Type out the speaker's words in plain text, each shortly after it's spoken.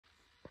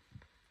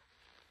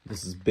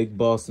This is Big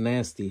Boss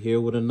Nasty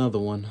here with another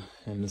one,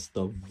 and it's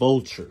the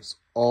Vultures,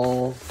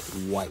 all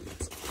white.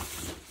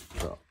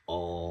 The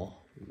all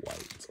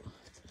white.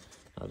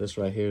 Now this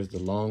right here is the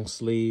long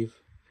sleeve.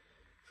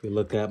 If you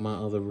look at my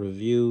other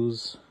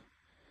reviews,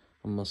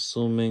 I'm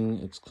assuming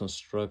it's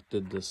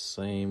constructed the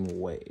same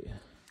way.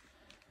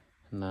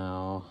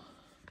 Now,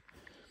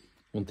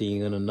 one thing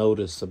you're gonna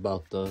notice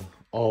about the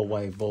all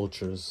white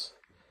Vultures,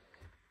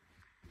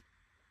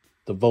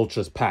 the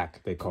Vultures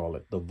pack, they call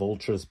it, the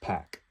Vultures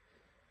pack.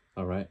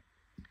 All right.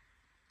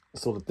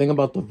 So the thing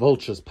about the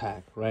Vultures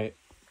pack, right,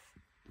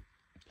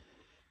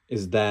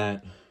 is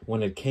that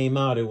when it came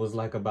out, it was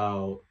like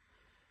about,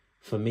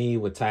 for me,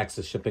 with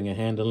taxes, shipping, and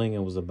handling,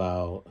 it was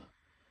about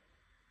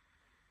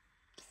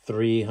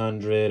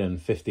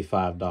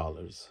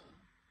 $355.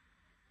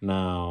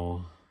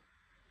 Now,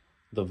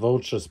 the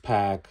Vultures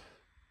pack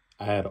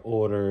I had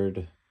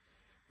ordered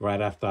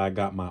right after I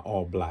got my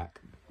all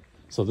black.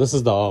 So this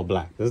is the all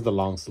black. This is the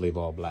long sleeve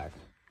all black.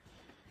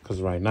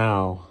 Because right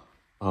now,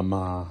 I'm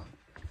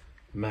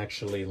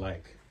actually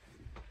like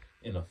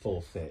in a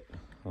full fit.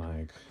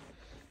 Like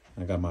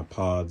I got my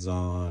pods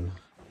on.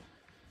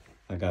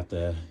 I got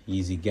the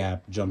Yeezy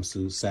Gap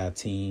jumpsuit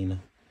sateen.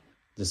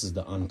 This is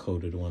the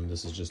uncoated one.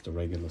 This is just the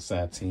regular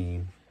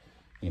sateen.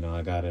 You know,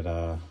 I got it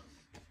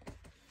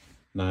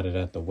knotted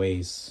at the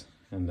waist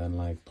and then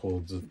like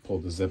pulled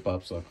the zip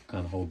up so I can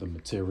kind of hold the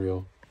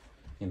material.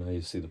 You know,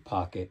 you see the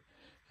pocket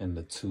and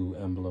the two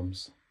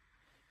emblems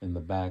in the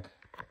back.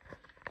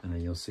 And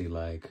then you'll see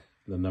like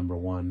the number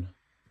 1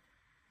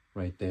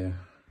 right there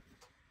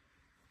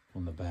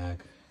on the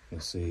back. You'll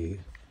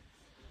see,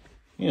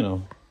 you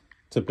know,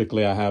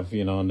 typically I have,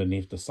 you know,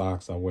 underneath the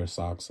socks, I wear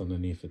socks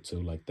underneath it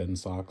too, like thin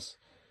socks,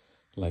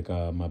 like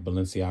my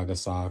Balenciaga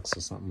socks or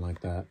something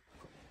like that.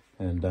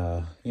 And,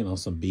 you know,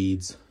 some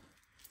beads,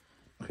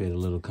 create a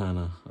little kind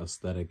of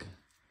aesthetic,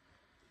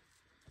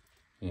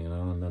 you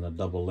know, and then a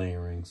double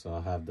layering. So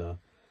I have the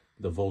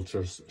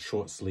Vultures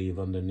short sleeve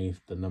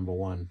underneath the number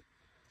 1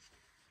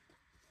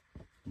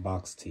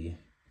 box tee,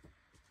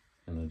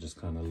 and it just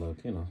kind of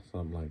look, you know,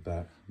 something like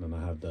that. And then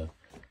I have the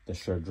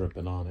shirt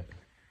dripping on it.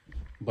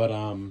 But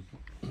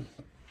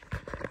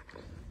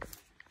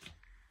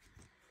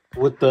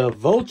with the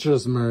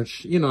Vultures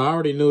merch, you know, I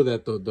already knew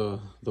that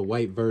the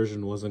white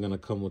version wasn't gonna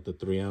come with the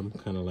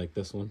 3M, kind of like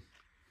this one.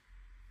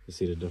 You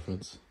see the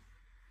difference?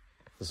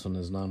 This one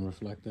is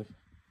non-reflective.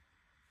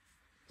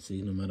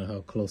 See, no matter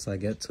how close I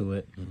get to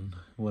it and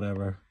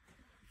whatever,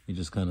 you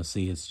just kind of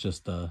see it's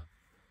just a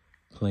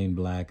plain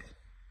black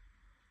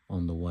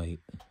on the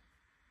white. You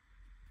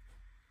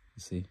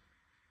see?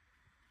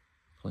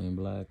 Plain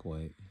black,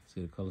 white.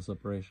 See the color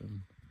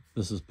separation?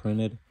 This is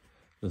printed.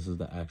 This is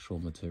the actual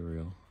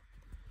material.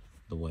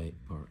 The white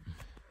part.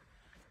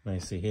 Now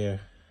you see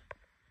here.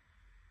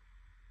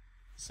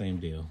 Same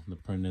deal. The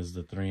print is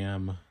the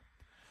 3M.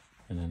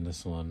 And then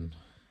this one,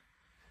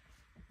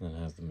 then it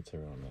has the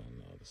material on the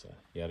other side.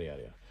 Yada,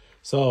 yada, yada.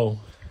 So,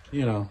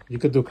 you know, you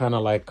could do kind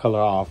of like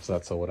color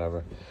offsets or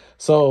whatever.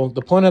 So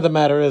the point of the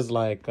matter is,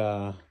 like,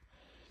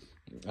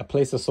 I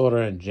placed this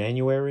order in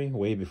January,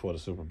 way before the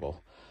Super Bowl.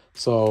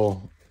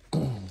 So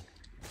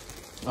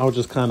I was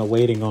just kind of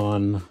waiting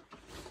on,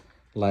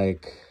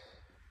 like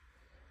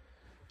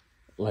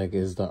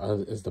is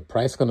the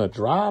price gonna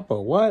drop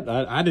or what?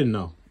 I didn't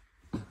know.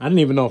 I didn't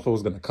even know if it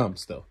was gonna come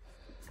still.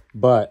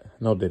 But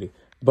no diddy.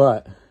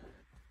 But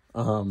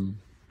you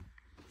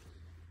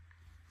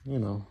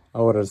know, I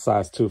ordered a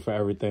size 2 for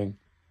everything.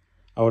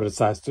 I ordered a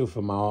size 2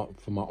 for my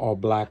all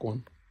black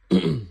one.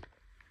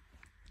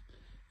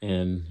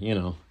 And, you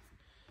know,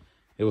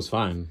 it was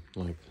fine.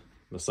 Like,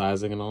 the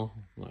sizing and all,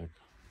 like,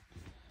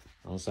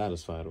 I was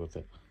satisfied with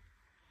it.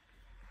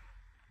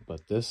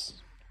 But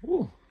this,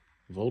 ooh,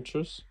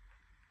 Vultures,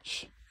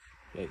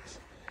 yikes.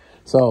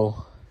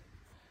 So,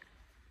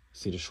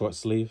 see the short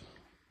sleeve?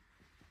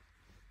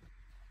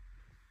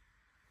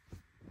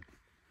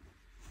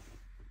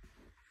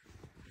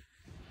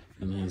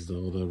 And there's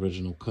all the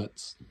original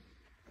cuts.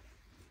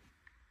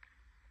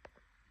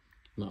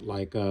 Not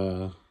like,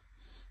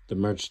 the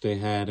merch they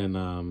had in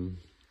the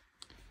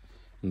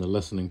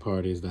listening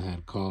parties that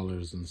had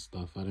collars and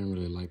stuff. I didn't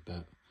really like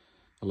that.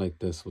 I like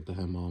this with the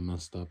hem all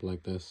messed up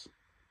like this.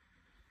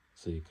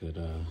 So you could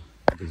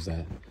use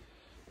that.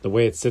 The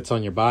way it sits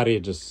on your body, it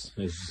just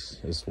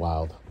is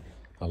wild.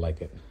 I like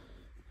it.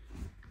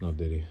 No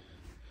diddy.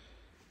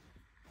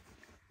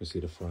 You see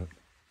the front.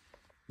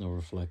 No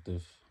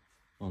reflective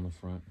on the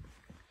front.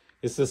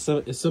 It's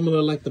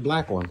similar like the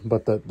black one,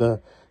 but the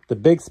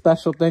big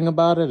special thing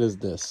about it is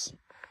this.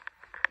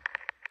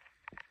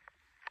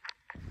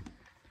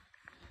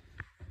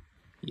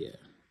 Yeah,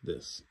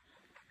 this.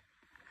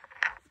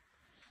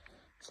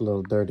 It's a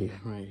little dirty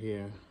right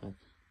here,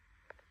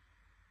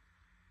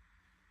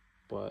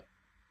 but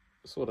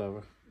it's whatever.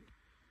 A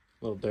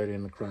little dirty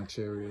in the crotch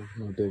area,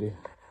 no dirty.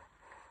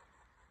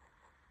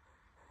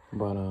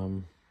 But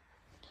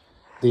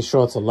these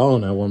shorts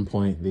alone at one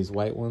point, these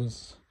white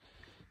ones,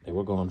 they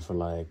were going for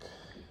like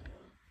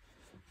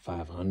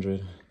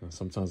 500. And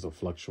sometimes it'll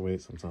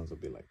fluctuate. Sometimes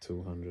it'll be like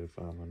 200,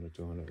 500,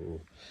 200.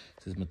 Ooh,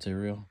 this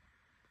material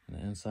on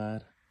the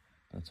inside.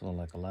 That's where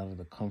like a lot of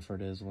the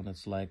comfort is when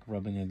it's like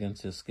rubbing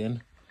against your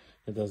skin.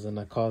 It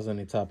doesn't cause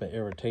any type of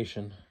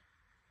irritation.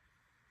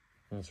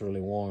 And it's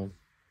really warm,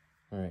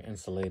 very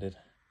insulated.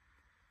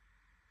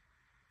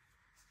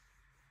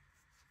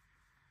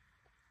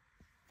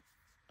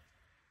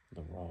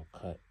 The raw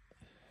cut.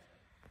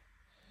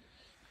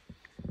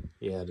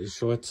 Yeah, these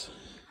shorts.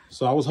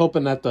 So I was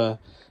hoping that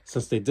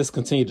since they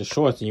discontinued the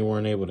shorts and you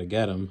weren't able to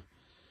get them,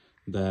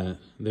 that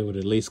they would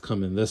at least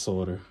come in this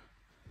order,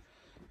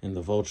 in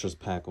the Vultures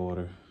pack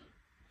order.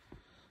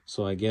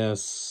 So I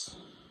guess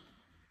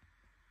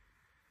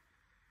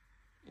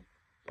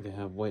they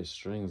have white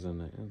strings on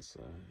the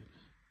inside.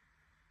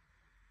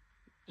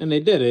 And they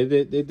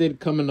did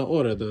come in the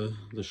order,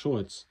 the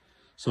shorts.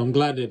 So I'm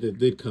glad that it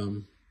did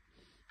come.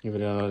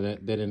 Even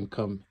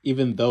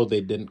though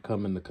they didn't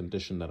come in the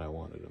condition that I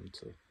wanted them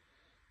to.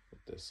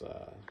 With this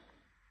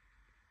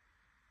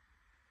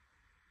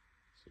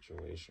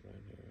situation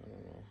right here. I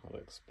don't know how to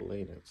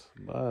explain it.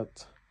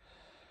 But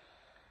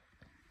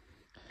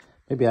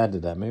maybe I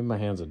did that. Maybe my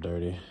hands are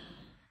dirty.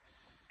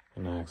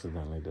 And I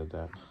accidentally did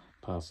that.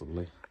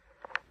 Possibly.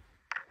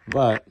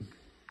 But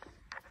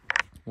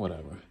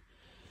whatever.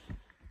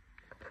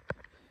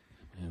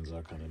 Hands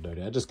are kind of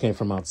dirty. I just came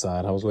from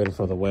outside. I was waiting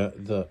for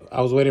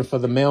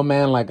the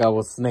mailman like I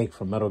was Snake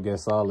from Metal Gear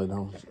Solid,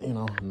 you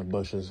know, in the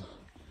bushes.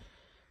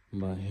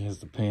 But here's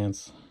the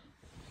pants.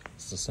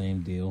 It's the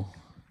same deal.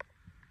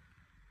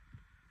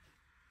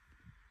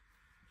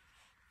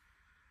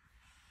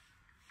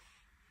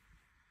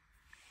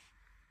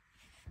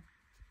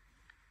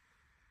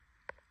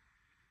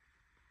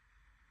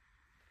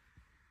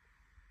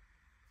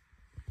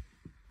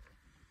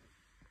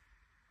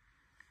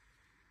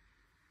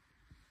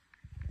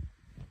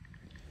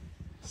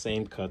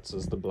 Same cuts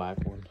as the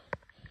black one.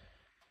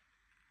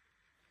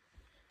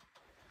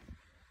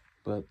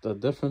 But the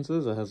difference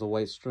is it has a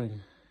white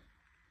string.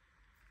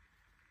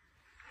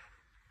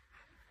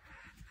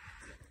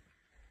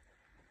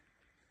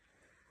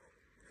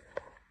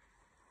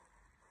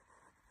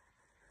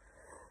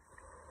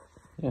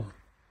 Yeah.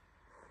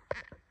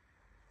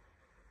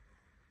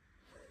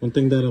 One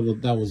thing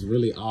that was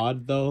really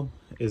odd though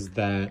is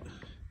that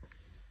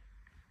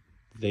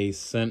they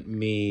sent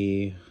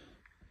me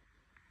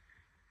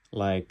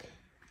like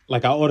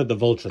I ordered the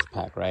Vultures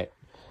pack, right?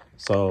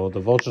 So the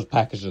Vultures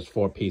pack is just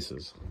 4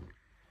 pieces.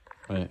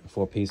 Right,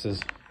 4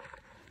 pieces.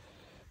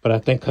 But I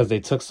think because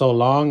they took so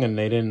long and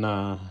they didn't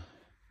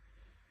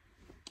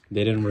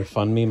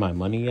refund me my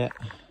money yet,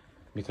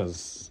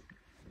 because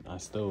I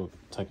still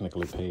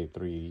technically paid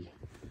three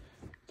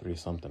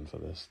something for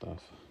this stuff.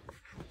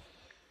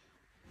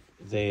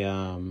 They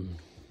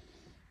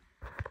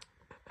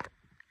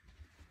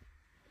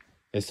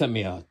sent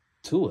me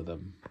 2 of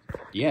them.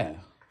 Yeah.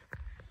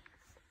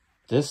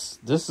 This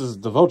is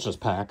the Vultures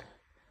pack,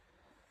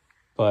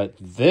 but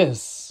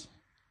this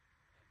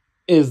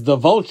is the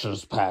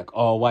Vultures pack,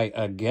 all white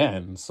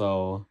again.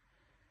 So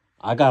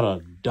I got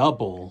a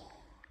double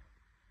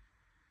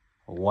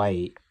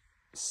white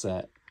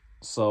set.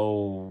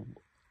 So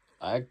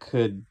I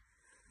could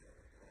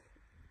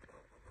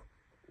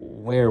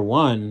wear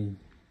one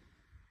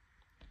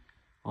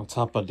on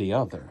top of the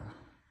other.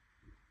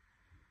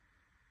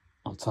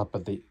 On top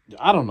of the...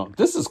 I don't know.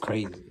 This is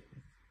crazy.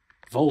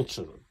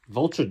 Vulture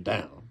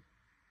down.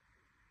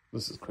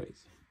 This is crazy.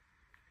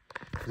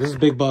 This is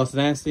Big Boss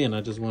Nasty, and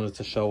I just wanted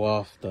to show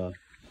off the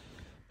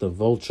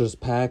Vultures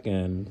pack,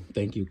 and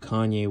thank you,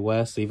 Kanye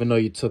West. Even though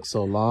you took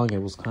so long,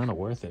 it was kind of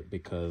worth it,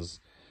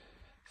 because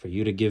for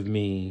you to give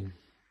me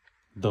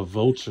the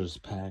Vultures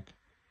pack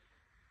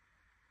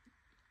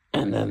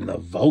and then the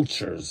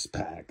Vultures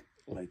pack,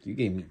 like you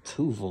gave me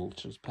 2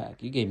 Vultures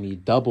pack. You gave me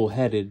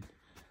double-headed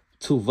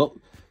 2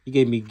 You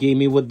gave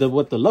me what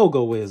the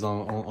logo is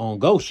on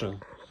Gosha.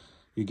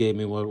 You gave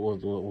me what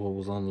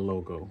was on the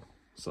logo.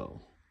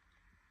 So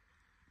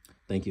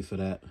thank you for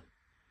that.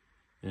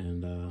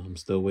 And I'm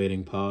still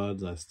waiting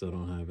pods. I still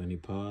don't have any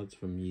pods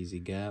from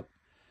Yeezy Gap.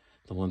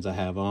 The ones I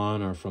have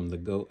on are from the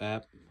GOAT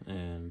app.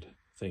 And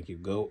thank you,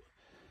 GOAT,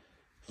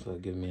 for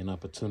giving me an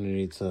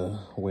opportunity to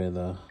wear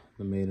the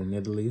Made in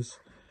Italy's.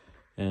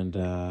 And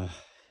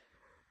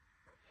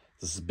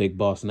this is Big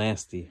Boss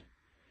Nasty.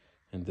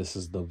 And this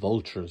is the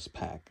Vultures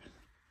pack.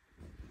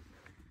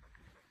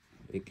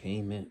 It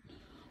came in.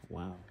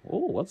 Wow.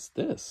 Oh, what's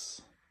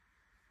this?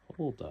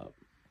 Hold up.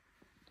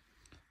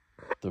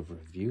 The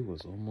review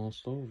was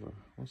almost over.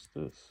 What's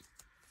this?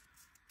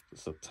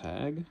 Is this a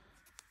tag?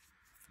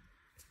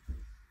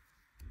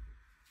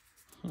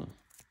 Huh.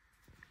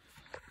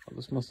 Well,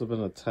 this must have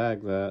been a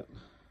tag that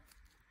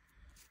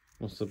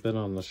must have been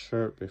on the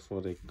shirt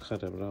before they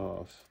cut it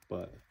off.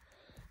 But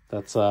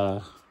that's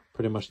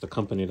pretty much the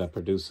company that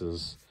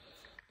produces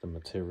the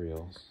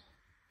materials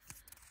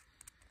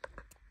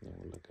that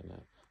we're looking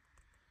at.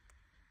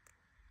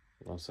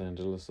 Los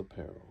Angeles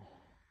Apparel.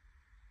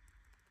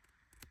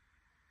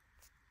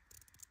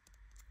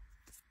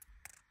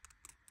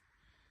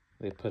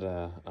 They put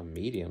a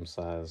medium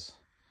size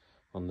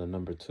on the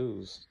number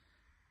 2s.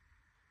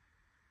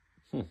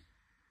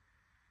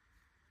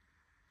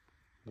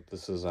 But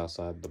this is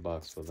outside the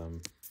box for them.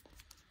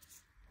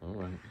 All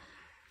right.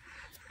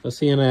 Let's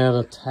see any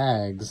other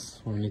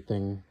tags or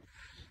anything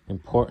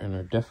important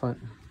or different.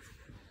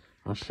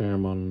 I'll share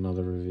them on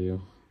another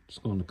review.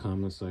 Just go in the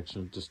comment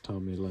section. Just tell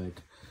me, like,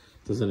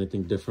 if there's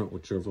anything different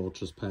with your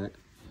Vultures pack,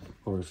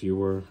 or if you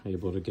were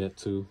able to get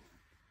to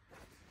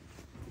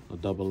a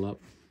double up,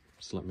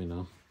 just let me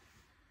know.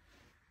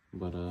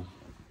 But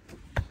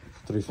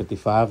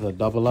 $355, a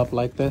double up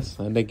like this,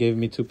 and they gave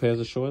me 2 pairs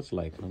of shorts.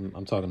 Like,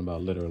 I'm talking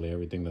about literally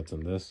everything that's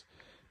in this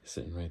is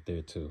sitting right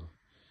there too.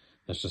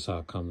 That's just how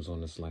it comes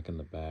when it's like in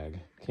the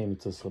bag. Came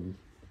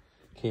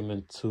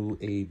into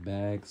a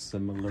bag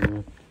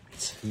similar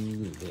to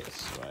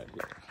this right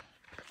here.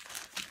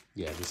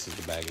 Yeah, this is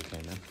the bag it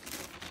came in.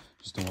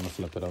 Just don't want to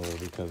flip it over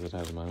because it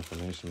has my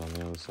information on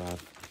the other side.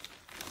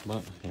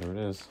 But here it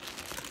is.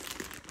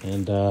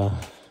 And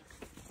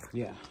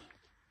yeah.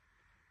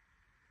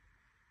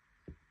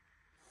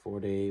 4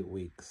 to 8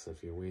 weeks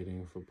if you're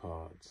waiting for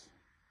pods.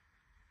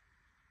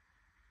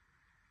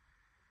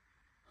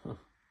 Huh.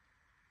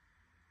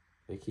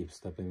 They keep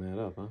stepping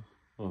that up, huh?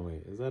 Oh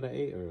wait, is that an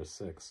 8 or a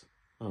 6?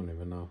 I don't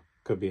even know.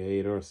 Could be an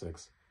 8 or a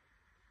 6.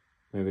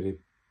 Maybe they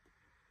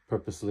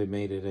purposely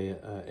made it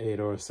a 8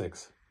 or a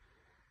 6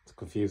 to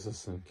confuse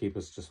us and keep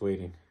us just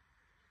waiting.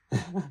 I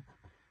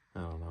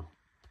don't know.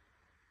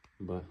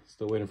 But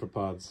still waiting for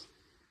pods.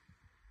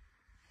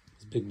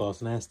 It's Big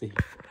Boss Nasty.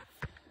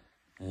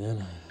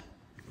 And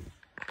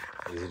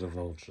these are the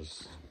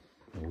Vultures.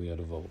 And we are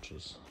the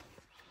Vultures.